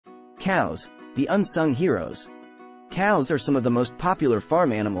Cows, the unsung heroes. Cows are some of the most popular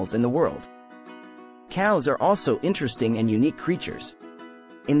farm animals in the world. Cows are also interesting and unique creatures.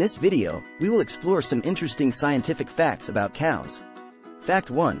 In this video, we will explore some interesting scientific facts about cows. Fact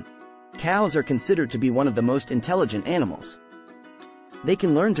 1. Cows are considered to be one of the most intelligent animals. They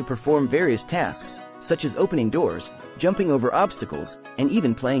can learn to perform various tasks, such as opening doors, jumping over obstacles, and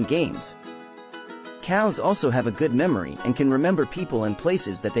even playing games. Cows also have a good memory and can remember people and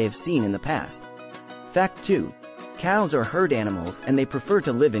places that they have seen in the past. Fact 2. Cows are herd animals and they prefer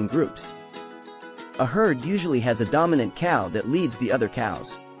to live in groups. A herd usually has a dominant cow that leads the other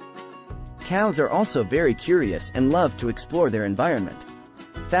cows. Cows are also very curious and love to explore their environment.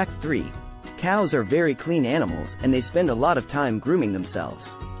 Fact 3. Cows are very clean animals and they spend a lot of time grooming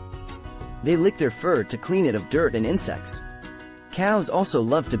themselves. They lick their fur to clean it of dirt and insects. Cows also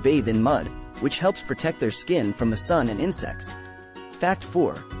love to bathe in mud, which helps protect their skin from the sun and insects. Fact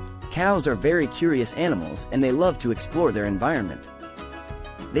 4. Cows are very curious animals and they love to explore their environment.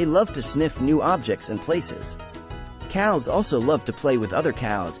 They love to sniff new objects and places. Cows also love to play with other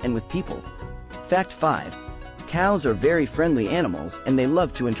cows and with people. Fact 5. Cows are very friendly animals and they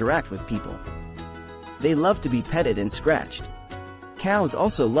love to interact with people. They love to be petted and scratched. Cows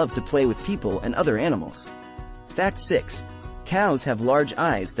also love to play with people and other animals. Fact 6. Cows have large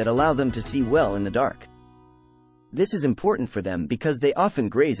eyes that allow them to see well in the dark. This is important for them because they often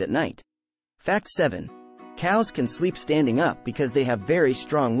graze at night. Fact 7. Cows can sleep standing up because they have very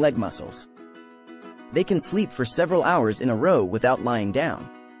strong leg muscles. They can sleep for several hours in a row without lying down.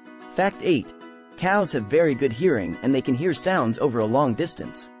 Fact 8. Cows have very good hearing and they can hear sounds over a long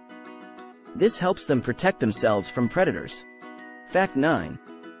distance. This helps them protect themselves from predators. Fact 9.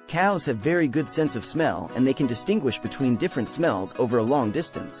 Cows have very good sense of smell and they can distinguish between different smells over a long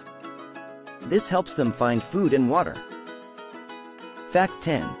distance. This helps them find food and water. Fact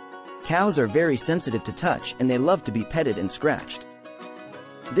 10. Cows are very sensitive to touch and they love to be petted and scratched.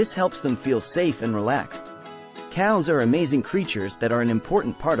 This helps them feel safe and relaxed. Cows are amazing creatures that are an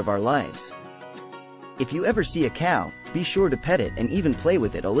important part of our lives. If you ever see a cow, be sure to pet it and even play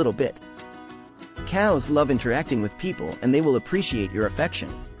with it a little bit. Cows love interacting with people and they will appreciate your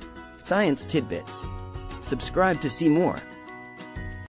affection. Science tidbits. Subscribe to see more.